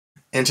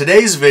In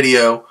today's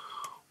video,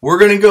 we're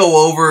going to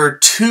go over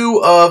two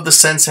of the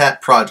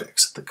SenseHat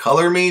projects, the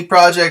Color Me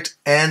project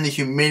and the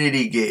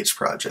Humidity Gauge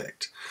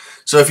project.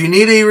 So if you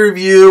need a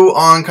review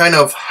on kind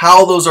of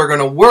how those are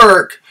going to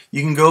work,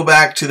 you can go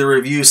back to the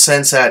review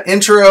SenseHat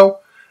intro,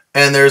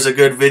 and there's a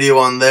good video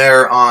on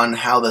there on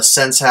how the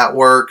SenseHat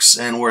works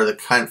and where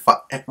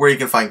you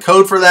can find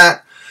code for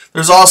that.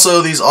 There's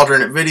also these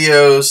alternate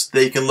videos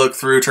that you can look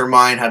through to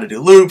remind how to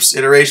do loops,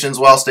 iterations,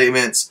 while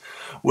statements,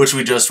 which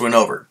we just went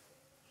over.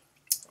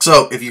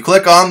 So if you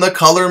click on the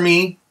Color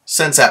Me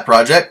SenseHat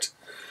project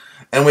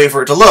and wait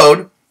for it to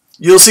load,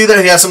 you'll see that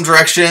it has some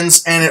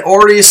directions and it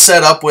already is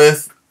set up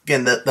with,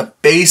 again, the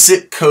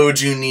basic code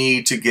you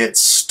need to get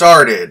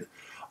started,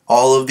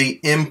 all of the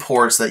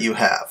imports that you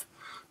have.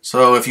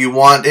 So if you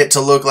want it to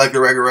look like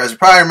the regular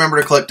Raspberry Pi, remember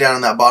to click down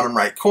in that bottom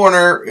right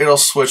corner. It'll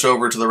switch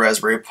over to the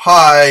Raspberry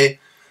Pi.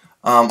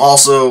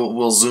 Also,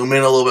 we'll zoom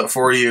in a little bit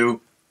for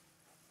you.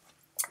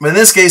 But in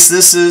this case,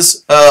 this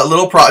is a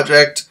little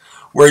project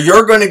where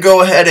you're going to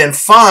go ahead and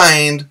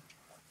find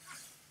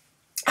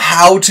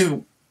how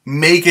to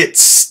make it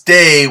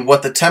stay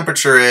what the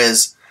temperature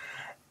is,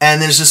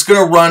 and it's just going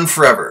to run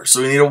forever.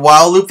 So we need a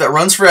while loop that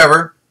runs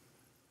forever,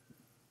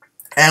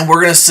 and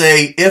we're going to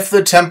say if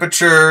the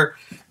temperature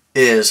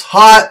is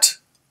hot,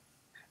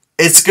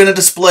 it's going to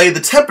display the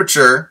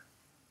temperature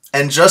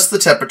and just the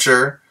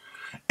temperature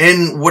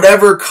in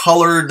whatever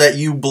color that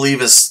you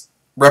believe is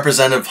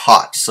representative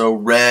hot. So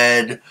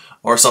red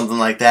or something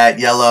like that,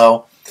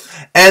 yellow.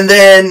 And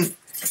then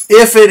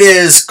if it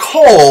is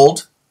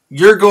cold,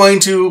 you're going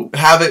to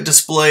have it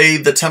display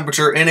the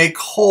temperature in a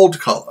cold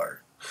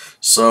color.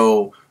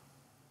 So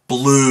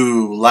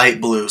blue, light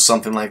blue,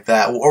 something like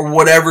that, or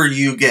whatever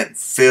you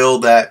feel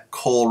that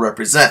cold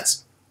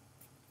represents.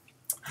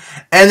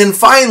 And then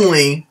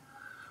finally,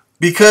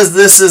 because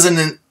this isn't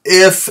an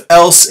if,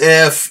 else,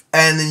 if,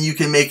 and then you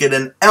can make it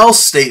an else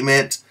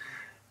statement,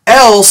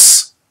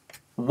 else,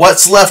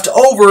 what's left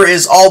over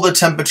is all the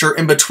temperature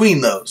in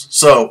between those.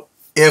 So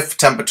if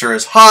temperature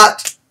is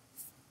hot,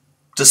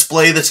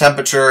 display the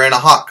temperature in a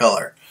hot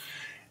color.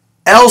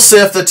 Else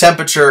if the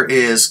temperature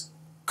is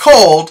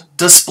cold,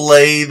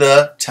 display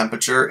the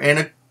temperature in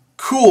a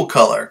cool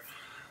color.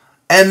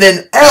 And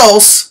then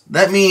else,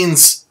 that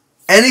means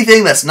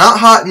anything that's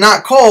not hot,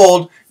 not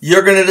cold,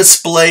 you're going to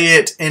display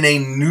it in a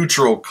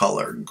neutral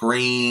color.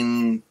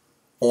 Green,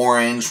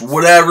 orange,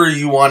 whatever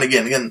you want.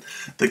 Again,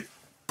 the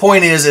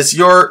point is,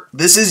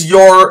 this is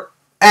your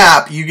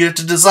app. You get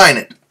to design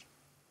it.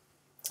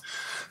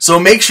 So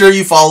make sure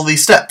you follow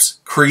these steps.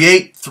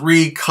 Create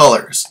 3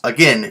 colors.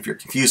 Again, if you're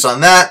confused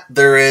on that,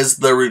 there is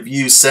the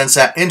review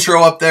SenseHat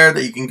intro up there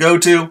that you can go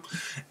to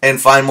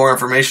and find more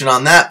information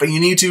on that. But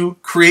you need to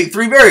create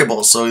 3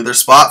 variables. So either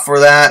spot for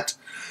that,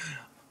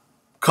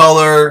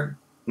 color,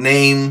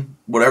 name,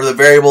 whatever the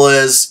variable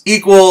is,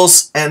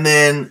 equals, and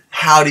then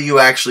how do you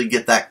actually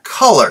get that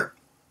color?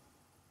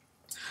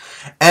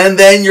 And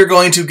then you're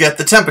going to get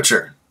the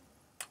temperature.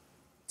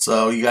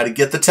 So you got to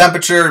get the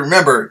temperature.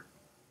 Remember,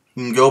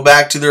 you can go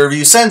back to the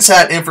review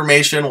SenseHat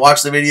information,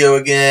 watch the video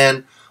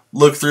again,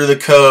 look through the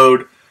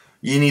code.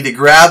 You need to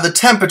grab the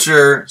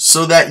temperature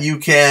so that you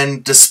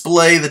can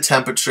display the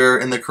temperature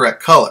in the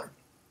correct color.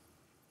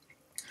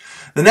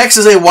 The next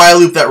is a while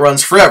loop that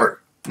runs forever.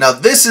 Now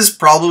this is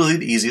probably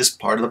the easiest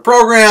part of the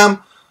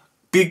program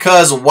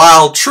because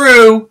while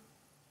true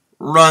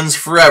runs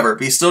forever.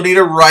 But you still need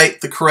to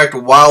write the correct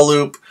while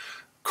loop,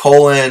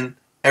 colon,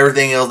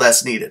 everything else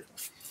that's needed.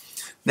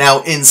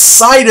 Now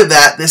inside of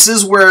that, this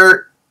is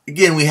where,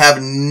 again, we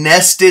have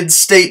nested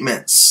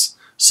statements.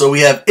 So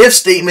we have if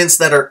statements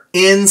that are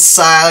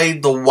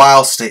inside the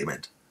while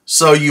statement.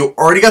 So you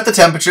already got the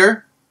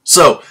temperature.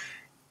 So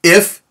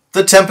if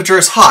the temperature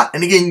is hot,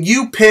 and again,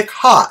 you pick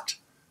hot.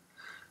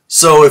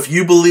 So if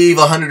you believe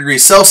 100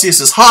 degrees Celsius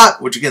is hot,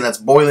 which again, that's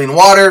boiling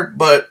water,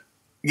 but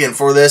again,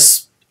 for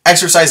this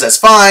exercise, that's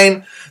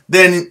fine.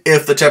 Then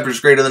if the temperature is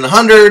greater than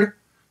 100,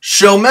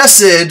 show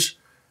message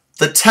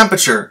the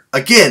temperature.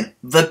 Again,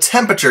 the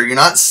temperature. You're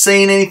not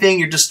saying anything,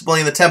 you're just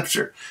displaying the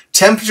temperature.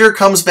 Temperature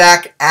comes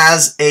back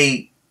as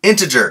an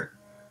integer.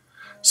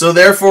 So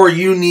therefore,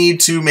 you need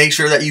to make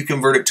sure that you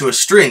convert it to a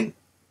string.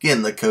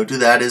 Again, the code to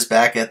that is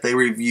back at the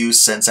review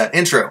SenseHat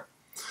intro.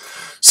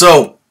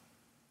 So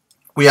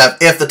we have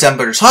if the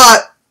temperature is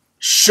hot,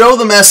 show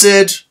the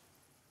message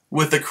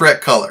with the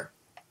correct color.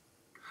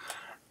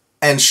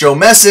 And show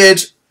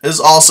message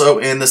is also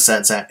in the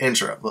SenseHat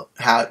intro.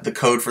 The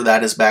code for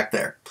that is back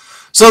there.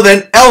 So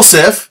then else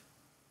if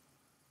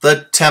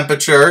the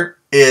temperature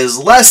is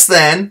less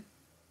than,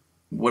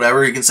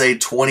 whatever, you can say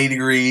 20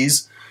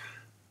 degrees,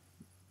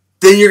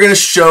 then you're going to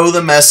show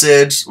the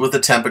message with the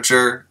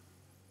temperature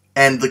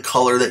and the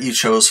color that you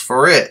chose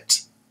for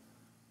it.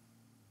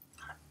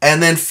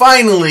 And then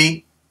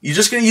finally, you're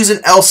just going to use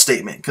an else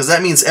statement because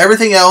that means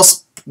everything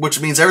else, which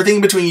means everything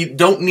in between. You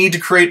don't need to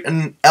create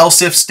an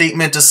else if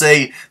statement to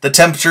say the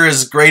temperature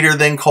is greater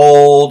than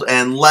cold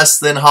and less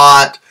than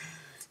hot.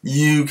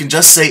 You can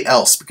just say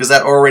else because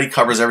that already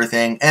covers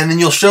everything. And then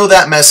you'll show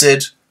that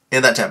message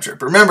in that temperature.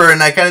 But remember,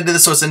 and I kind of did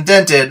this so it's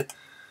indented,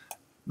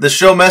 the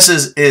show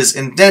message is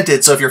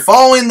indented. So if you're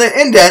following the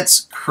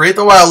indents, create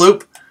the while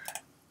loop.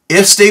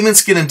 If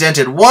statements get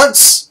indented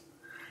once,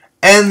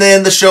 and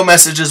then the show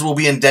messages will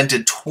be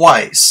indented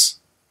twice.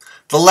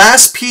 The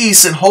last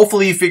piece, and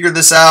hopefully you figured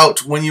this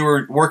out when you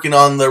were working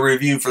on the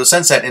review for the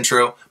SenseHat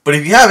intro, but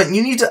if you haven't,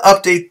 you need to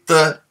update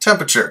the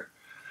temperature.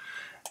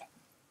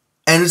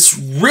 And it's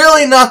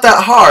really not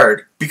that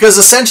hard, because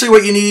essentially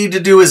what you need to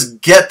do is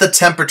get the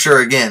temperature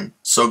again.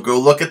 So go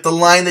look at the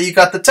line that you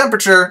got the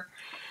temperature,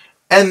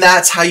 and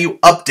that's how you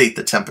update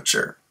the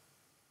temperature.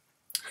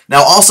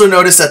 Now also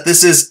notice that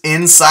this is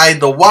inside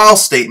the while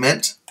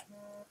statement,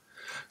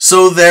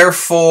 so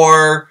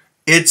therefore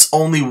it's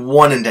only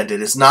one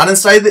indented. It's not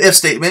inside the if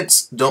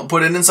statements. Don't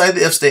put it inside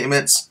the if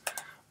statements.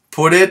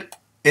 Put it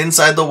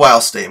inside the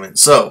while statement.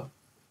 So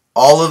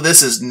all of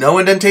this is no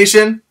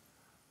indentation.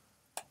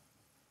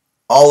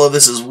 All of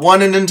this is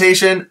one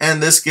indentation,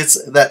 and this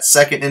gets that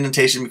second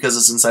indentation because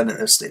it's inside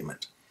an if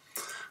statement.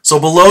 So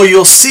below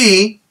you'll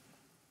see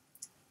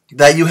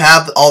that you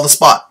have all the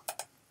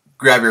spot.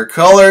 Grab your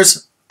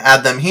colors,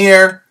 add them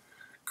here,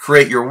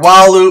 create your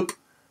while loop,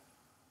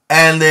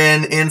 and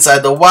then inside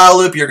the while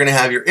loop you're going to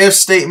have your if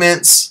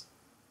statements,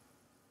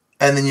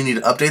 and then you need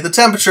to update the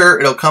temperature.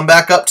 It'll come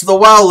back up to the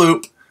while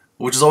loop,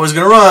 which is always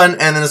going to run,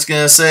 and then it's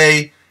going to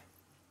say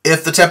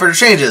if the temperature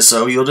changes.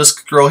 So you'll just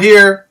scroll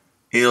here,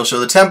 it'll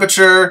show the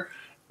temperature,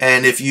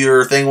 and if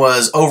your thing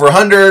was over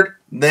 100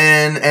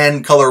 then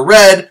and color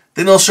red,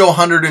 then it'll show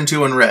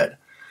 102 in red.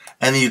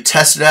 And then you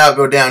test it out,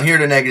 go down here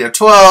to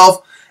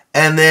 -12,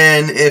 and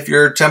then if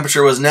your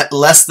temperature was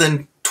less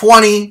than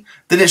 20,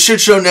 then it should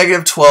show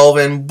 -12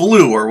 in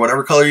blue or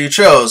whatever color you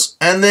chose.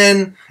 And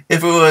then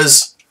if it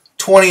was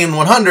 20 and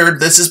 100,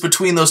 this is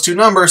between those two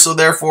numbers, so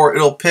therefore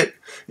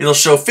it'll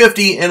show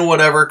 50 in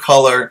whatever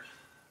color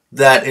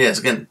that is.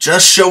 Again,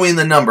 just showing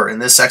the number in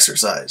this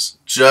exercise.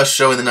 Just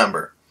showing the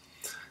number.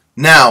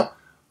 Now,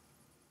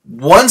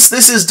 once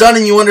this is done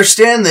and you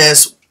understand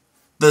this,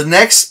 the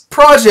next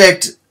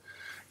project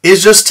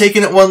is just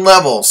taking it one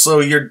level. So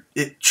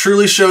it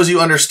truly shows you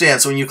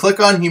understand. So when you click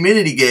on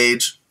humidity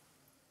gauge,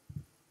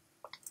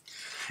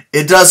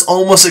 it does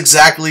almost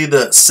exactly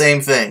the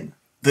same thing.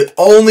 The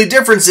only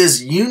difference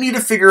is you need to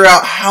figure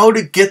out how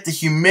to get the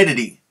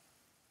humidity.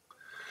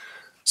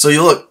 So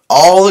you look,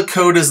 all the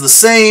code is the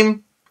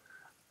same.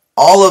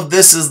 All of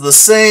this is the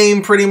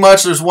same pretty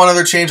much. There's one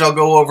other change I'll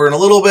go over in a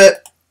little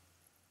bit.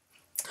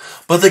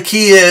 But the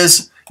key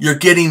is you're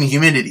getting the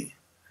humidity.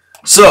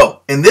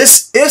 So in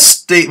this if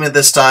statement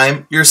this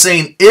time, you're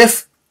saying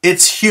if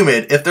it's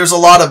humid, if there's a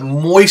lot of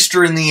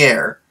moisture in the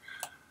air,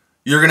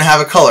 you're going to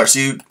have a color. So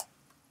you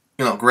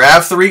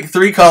grab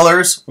three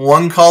colors.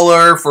 One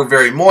color for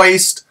very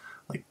moist,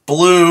 like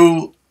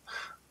blue,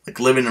 like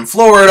living in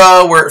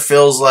Florida, where it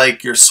feels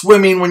like you're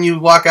swimming when you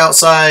walk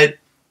outside.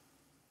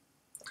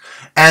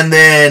 And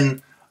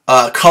then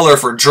color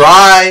for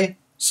dry,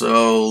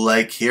 so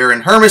like here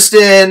in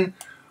Hermiston,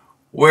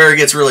 where it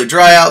gets really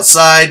dry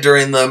outside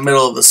during the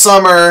middle of the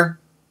summer,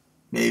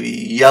 maybe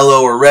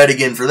yellow or red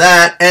again for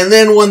that. And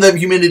then when the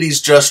humidity's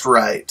just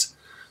right.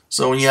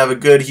 So when you have a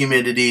good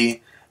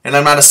humidity, and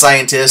I'm not a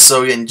scientist,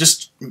 so again,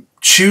 just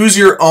choose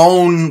your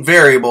own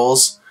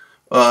variables,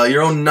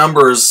 your own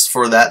numbers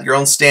for that, your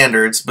own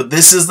standards. But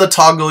this is the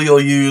toggle you'll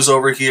use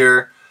over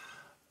here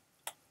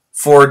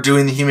for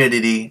doing the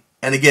humidity.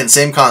 And again,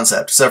 same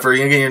concept, except for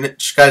again, you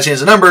got to change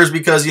the numbers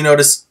because you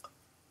notice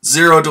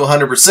 0 to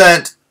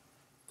 100%.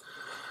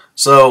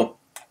 So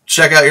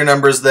check out your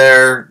numbers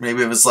there.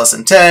 Maybe if it's less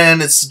than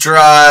 10, it's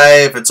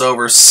dry. If it's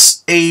over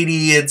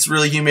 80, it's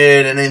really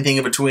humid, and anything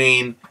in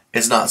between,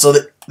 it's not. So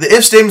the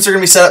if statements are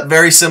going to be set up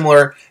very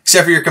similar,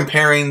 except for you're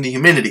comparing the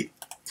humidity.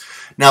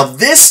 Now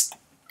this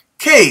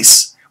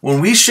case,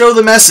 when we show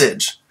the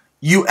message,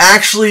 you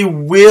actually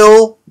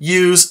will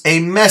use a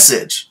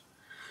message.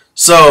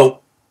 So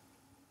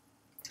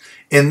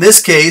in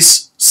this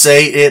case,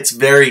 say it's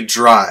very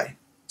dry.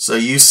 So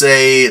you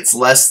say it's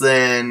less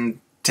than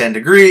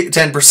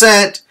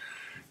 10%.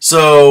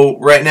 So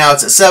right now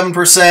it's at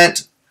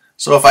 7%.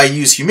 So if I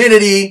use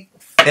humidity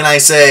and I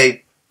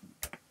say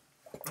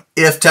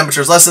if temperature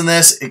is less than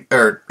this,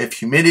 or if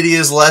humidity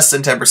is less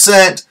than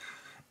 10%,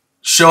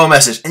 show a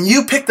message. And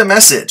you pick the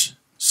message.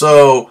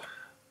 So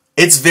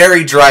it's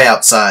very dry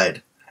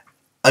outside.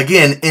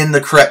 Again, in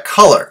the correct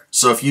color.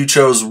 So if you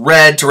chose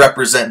red to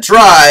represent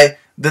dry,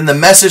 then the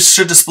message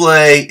should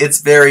display it's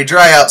very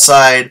dry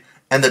outside,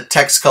 and the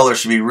text color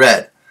should be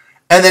red.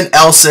 And then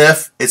else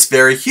if it's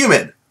very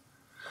humid.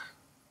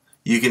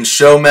 You can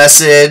show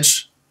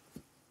message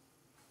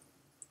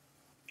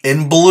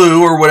in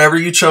blue or whatever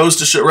you chose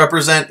to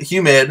represent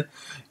humid.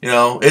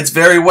 It's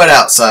very wet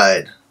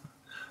outside.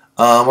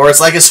 Or it's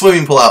like a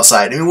swimming pool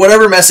outside. I mean,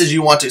 whatever message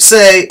you want to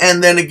say.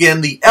 And then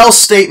again, the else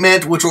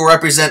statement, which will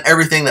represent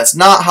everything that's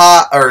not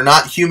hot or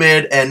not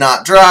humid and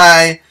not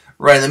dry.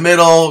 Right in the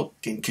middle,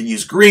 you can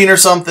use green or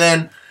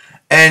something,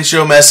 and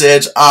show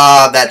message,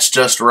 that's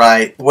just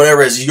right.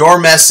 Whatever is your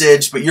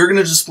message, but you're going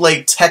to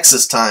display text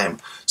this time.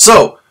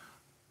 So,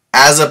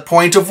 as a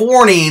point of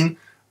warning,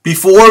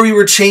 Before we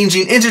were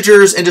changing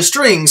integers into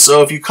strings,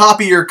 so if you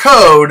copy your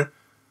code,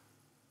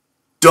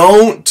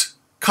 don't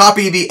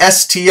copy the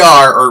str,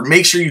 or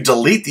make sure you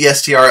delete the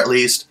str at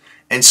least,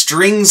 and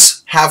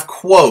strings have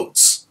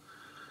quotes.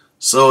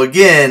 So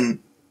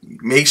again,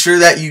 make sure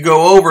that you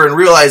go over and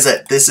realize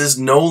that this is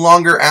no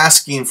longer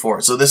asking for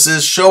it. So this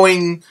is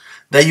showing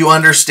that you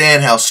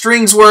understand how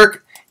strings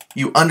work,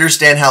 you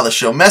understand how the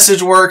show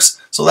message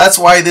works. So that's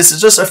why this is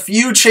just a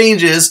few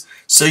changes.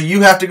 So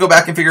you have to go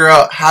back and figure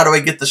out, how do I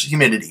get the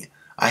humidity?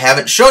 I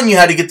haven't shown you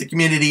how to get the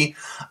humidity.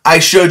 I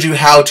showed you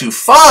how to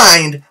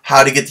find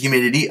how to get the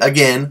humidity,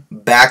 again,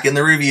 back in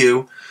the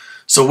review.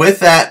 So with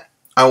that,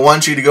 I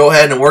want you to go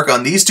ahead and work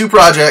on these two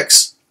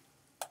projects.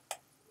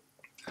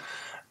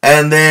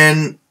 And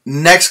then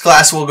next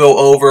class we'll go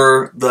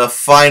over the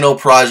final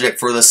project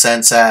for the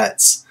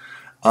Sensats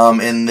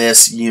in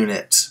this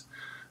unit.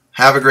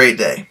 Have a great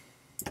day.